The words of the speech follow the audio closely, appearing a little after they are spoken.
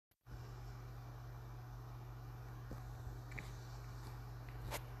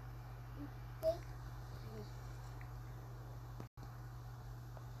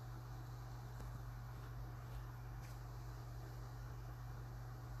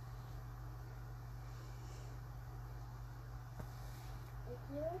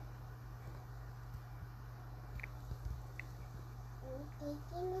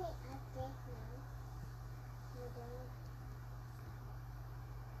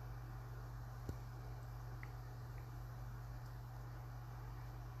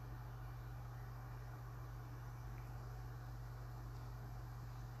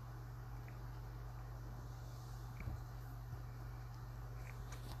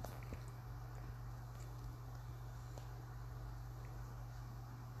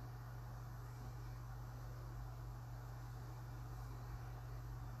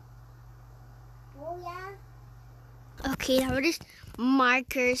Okay, now are just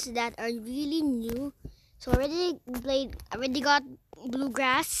markers that are really new. So already got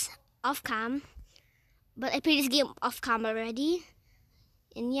bluegrass off cam, but I played this game off cam already.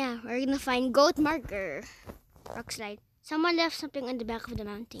 And yeah, we're gonna find goat marker. Rock slide. Someone left something on the back of the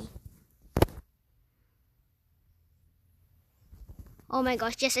mountain. Oh my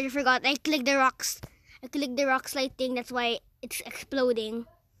gosh, yes, I forgot. I clicked the rocks. I clicked the rock slide thing, that's why it's exploding.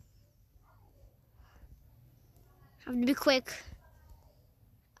 I have to be quick.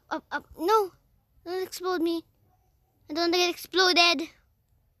 Up. No! Don't explode me. I don't want to get exploded.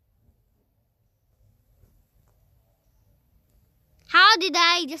 How did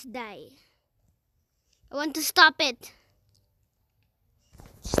I just die? I want to stop it.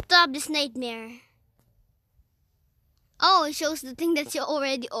 Stop this nightmare. Oh, it shows the thing that you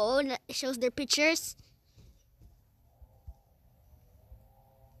already own. It shows their pictures.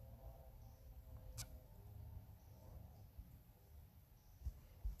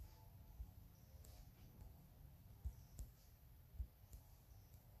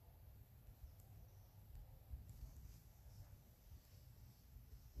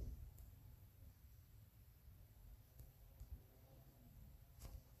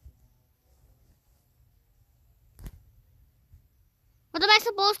 What am I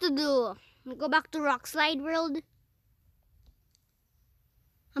supposed to do? Go back to Rock Slide World?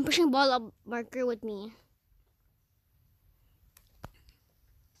 I'm pushing ball up marker with me.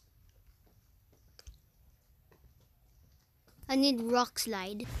 I need rock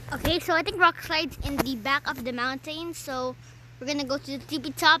slide. Okay, so I think rock slide's in the back of the mountain. So we're gonna go to the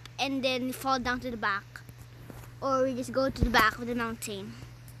tippy top and then fall down to the back. Or we just go to the back of the mountain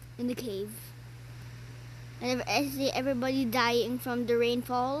in the cave. And I see everybody dying from the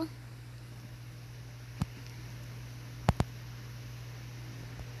rainfall.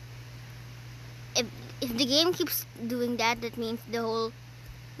 If the game keeps doing that, that means the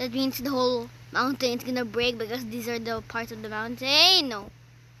whole mountain is gonna break because these are the parts of the mountain.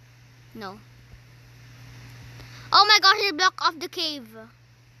 No. Oh my gosh, they block off the cave.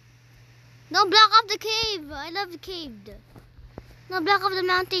 No, block off the cave. I love the cave. No, block off the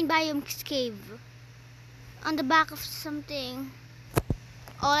mountain biome's cave. On the back of something.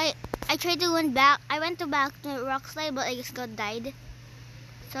 Oh, I tried to went back. I went back to rock slide, but I just got died.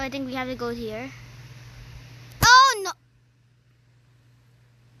 So I think we have to go here. Oh no!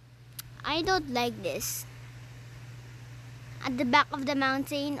 I don't like this. At the back of the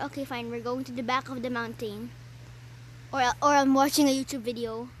mountain. Okay, fine. We're going to the back of the mountain. Or I'm watching a YouTube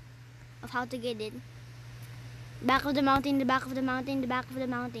video of how to get it. Back of the mountain, the back of the mountain, the back of the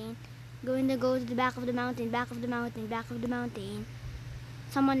mountain. Going to go to the back of the mountain, back of the mountain, back of the mountain.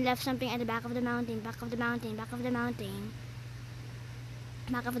 Someone left something at the back of the mountain, back of the mountain, back of the mountain.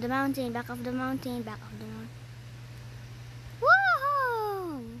 Back of the mountain, back of the mountain, back of the mountain.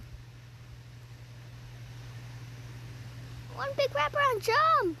 Woohoo! One big wraparound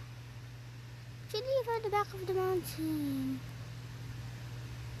jump! Should leave at the back of the mountain.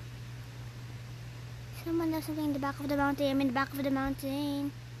 Someone left something in the back of the mountain. I'm in the back of the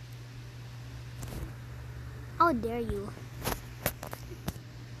mountain. How dare you?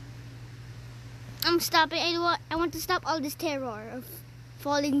 I'm stopping. I want to stop all this terror of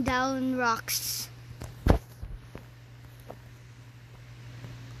falling down rocks.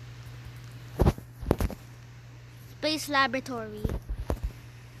 Space laboratory.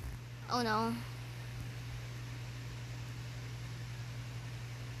 Oh no.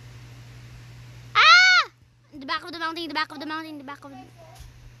 Ah! The back of the mountain, the back of the mountain, the back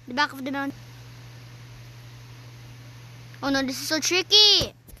of the mountain. Oh no, this is so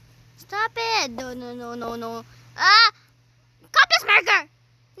tricky. Stop it. No. Ah! Compass marker!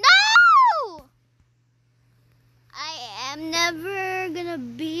 No! I am never gonna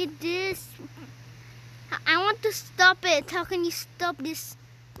beat this. I want to stop it. How can you stop this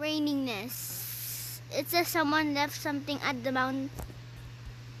rainingness? It says someone left something at the mountain.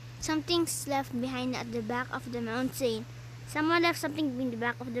 Something's left behind at the back of the mountain. Someone left something in the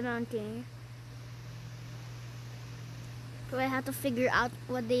back of the mountain. So I have to figure out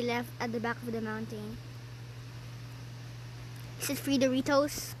what they left at the back of the mountain. Is it free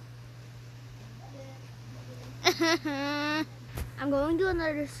Doritos? I'm going to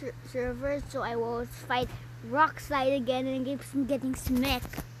another server, so I will fight rock slide again and keep getting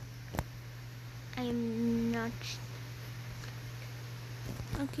smacked. I'm not.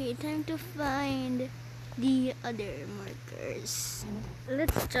 Okay, time to find the other markers.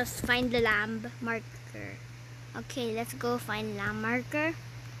 Let's just find the lamb marker. Okay, let's go find lamb marker.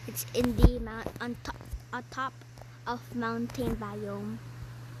 It's in the on top of mountain biome.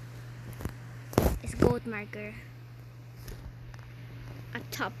 It's goat marker.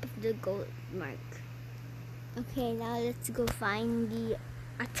 at top of the gold mark. Okay, now let's go find the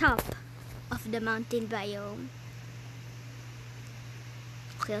top of the mountain biome.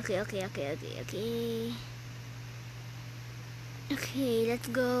 Okay. Okay, let's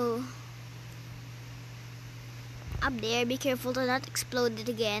go. Up there, be careful to not explode it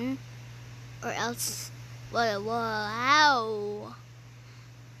again, or else. Wow!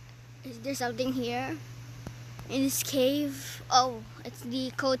 Is there something here? In this cave? Oh, it's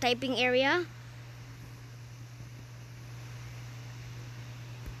the code typing area.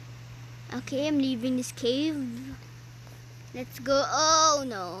 Okay, I'm leaving this cave. Let's go. Oh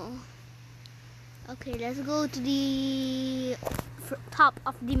no. Okay, let's go to the top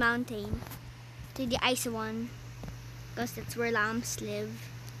of the mountain. To the ice one. Because that's where lambs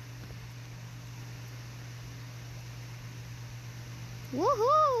live.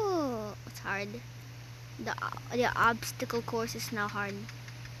 Woohoo! It's hard. The obstacle course is now hard.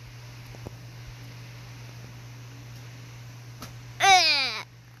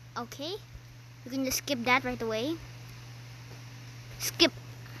 Okay, you can just skip that right away. Skip.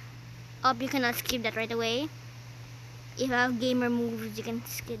 Oh, you cannot skip that right away. If you have gamer moves, you can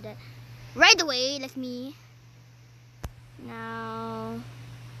skip that right away. Like me. Now,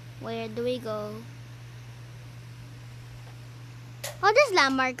 where do we go? Oh, there's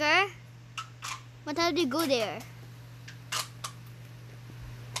land marker. But how do you go there?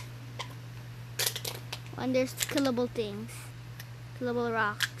 And there's killable things. Killable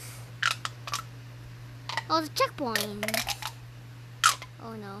rocks. Oh, the checkpoint.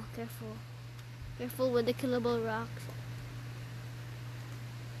 Oh no, careful. Careful with the killable rocks.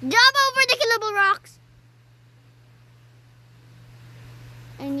 Jump over the killable rocks!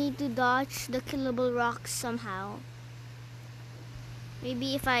 I need to dodge the killable rocks somehow.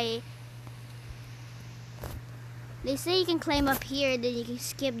 Maybe if I... They say you can climb up here, then you can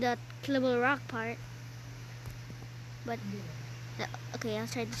skip that killable rock part. But... Okay, I'll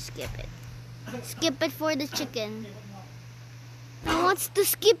try to skip it. Skip it for the chicken. I want to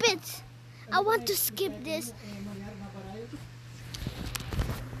skip it. I want to skip this.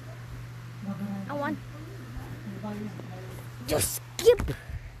 I want to skip.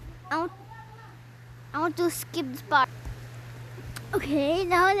 I want to skip this part. Okay,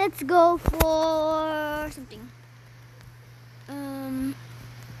 now let's go for something.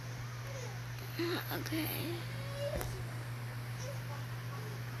 Okay.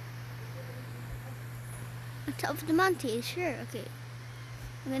 On top of the mountain, sure, okay.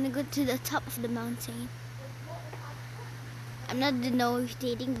 I'm gonna go to the top of the mountain. I'm not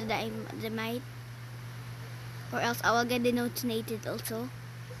denotating the might, or else I will get denotated also.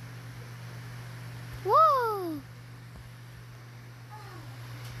 Whoa!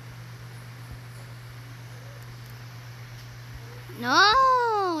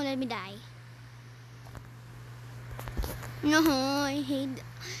 No, let me die. No, I hate.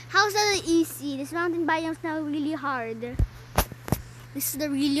 How's that easy? This mountain biome is now really hard. This is the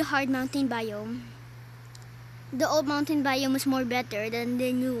really hard mountain biome. The old mountain biome is more better than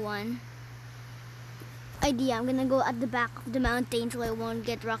the new one. Idea, I'm gonna go at the back of the mountain so I won't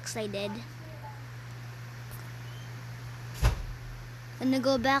get rock slided. Gonna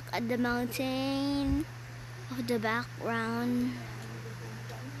go back at the mountain of the background.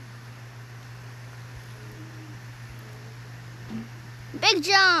 Big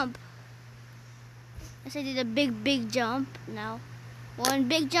jump! Yes, I did a big jump now. One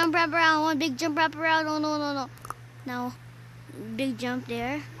big jump wrap around, one big jump wrap around. Oh, no. Now, big jump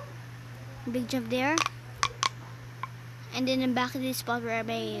there. Big jump there. And then I'm back to the spot where I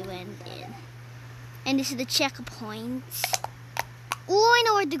went in. And this is the checkpoint. Oh, I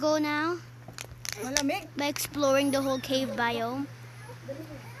know where to go now. By exploring the whole cave biome.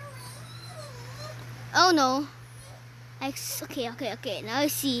 Oh no. Okay. Now I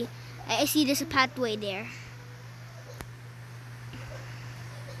see there's a pathway there.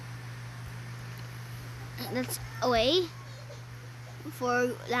 That's away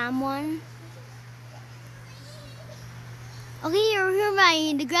for lamb one. Okay, here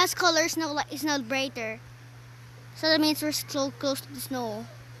my the grass color is now brighter, so that means we're so close to the snow.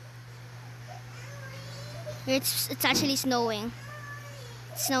 It's actually snowing.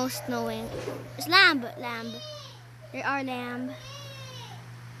 Snowing. It's lamb. There are lamb.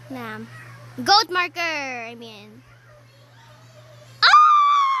 Goat marker. I mean.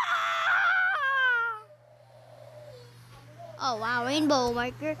 Oh wow, rainbow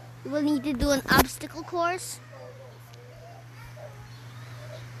marker. We will need to do an obstacle course.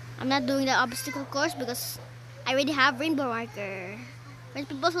 I'm not doing the obstacle course because I already have rainbow marker. But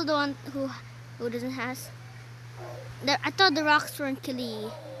people who doesn't has. I thought the rocks weren't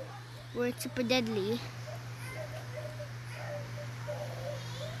super deadly.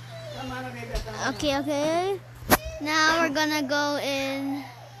 Okay. Now we're gonna go in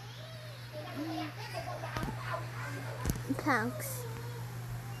planks.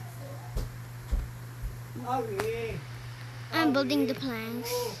 I'm building the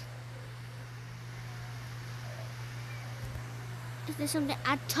planks. Is there something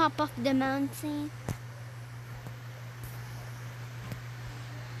at top of the mountain?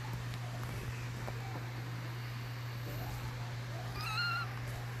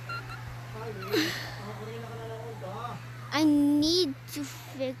 I need to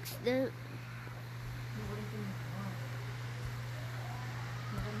fix the...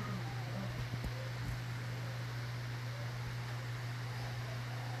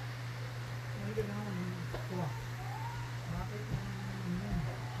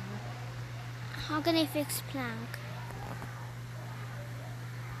 How can I fix plank?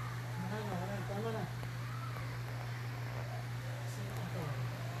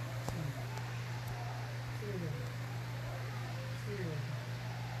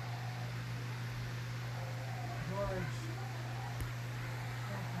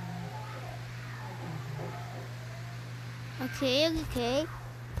 Okay.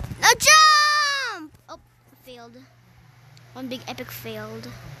 Now jump! Oh, failed. One big epic failed.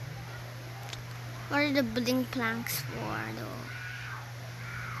 What are the building planks for, though?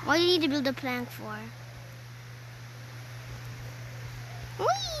 What do you need to build a plank for?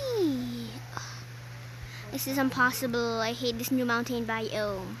 Whee! This is impossible. I hate this new mountain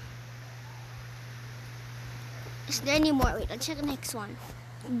biome. Is there any more? Wait, let's check the next one.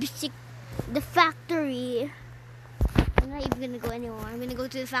 The factory. I'm not even gonna go anymore. I'm gonna go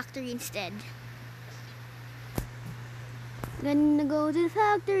to the factory instead. I'm gonna go to the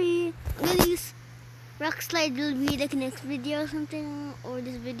factory. I'm gonna use rock slide. Will be like next video or something, or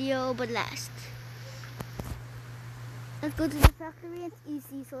this video, but last. Let's go to the factory. It's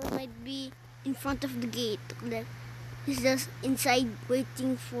easy, so it might be in front of the gate. Like, he's just inside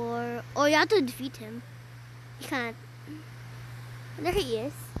waiting for. Oh, you have to defeat him. You can't. There he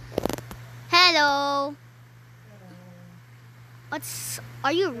is. Hello.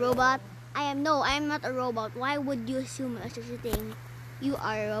 Are you a robot? I am not a robot. Why would you assume such a thing? You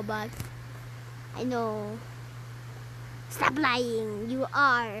are a robot. I know. Stop lying. You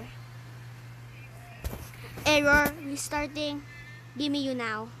are. Error. Restarting. Give me you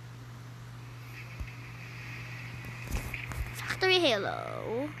now. Factory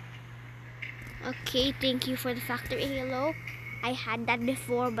halo. Okay, thank you for the factory halo. I had that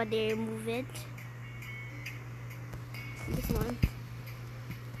before, but they removed it. This one.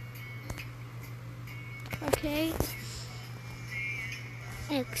 Okay.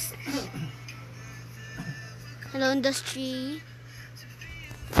 Next. Hello, industry.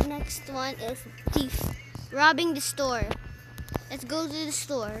 Next one is thief. Robbing the store. Let's go to the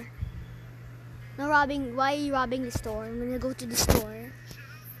store. No robbing. Why are you robbing the store? I'm gonna go to the store.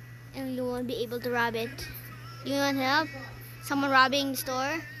 And you won't be able to rob it. You want help? Someone robbing the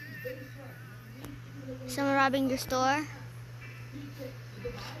store? Someone robbing the store?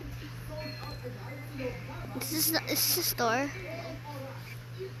 Is this a store?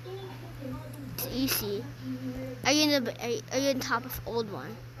 It's easy. Are you on top of old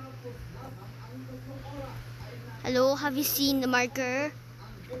one? Hello, have you seen the marker?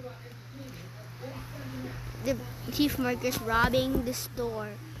 The thief marker is robbing the store.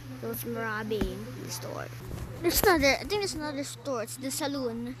 Those robbing the store. There's another. I think there's another store. It's the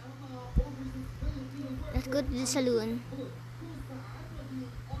saloon. Let's go to the saloon.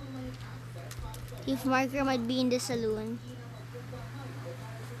 Thief marker might be in the saloon.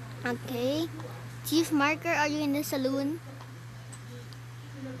 Okay. Thief marker, are you in the saloon?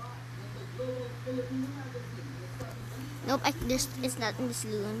 Nope, it's not in the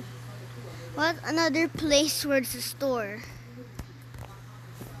saloon. What another place where there's a store?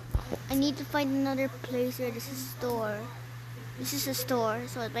 I need to find another place where there's a store. This is a store,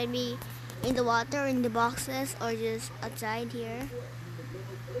 so it might be in the water, in the boxes, or just outside here.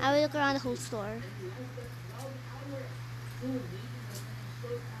 I will look around the whole store.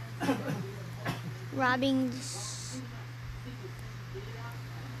 Robbing this.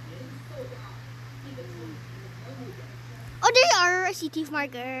 Oh, there you are! I see thief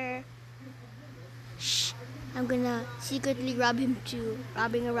marker. Shh! I'm gonna secretly rob him too.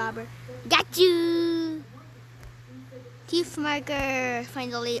 Robbing a robber. Got you! Thief marker.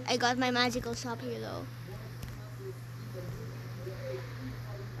 Finally, I got my magical shop halo.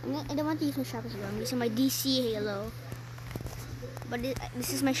 I don't want to use my shop halo. I'm using my DC halo. But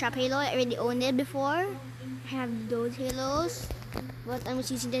this is my shop halo. I already owned it before. I have those halos, but I'm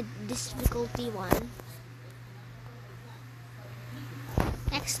just using the difficulty one.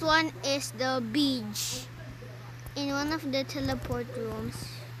 Next one is the beach in one of the teleport rooms.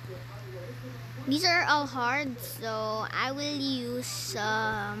 These are all hard, so I will use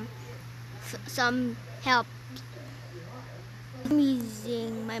some help. I'm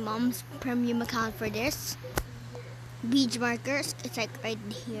using my mom's premium account for this. Beach markers, it's like right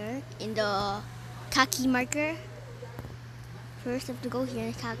here in the khaki marker. First, I have to go here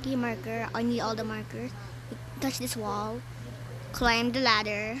in the khaki marker. I need all the markers. Touch this wall, climb the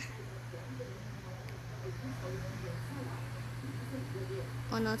ladder.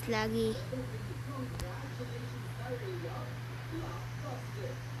 Oh no, it's laggy.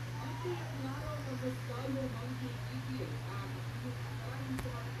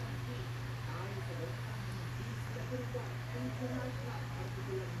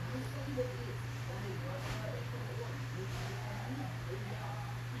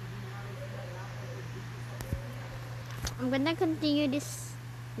 I'm gonna continue this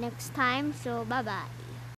next time, so bye bye.